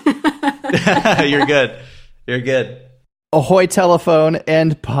again. You're good. You're good. Ahoy telephone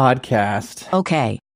and podcast. Okay.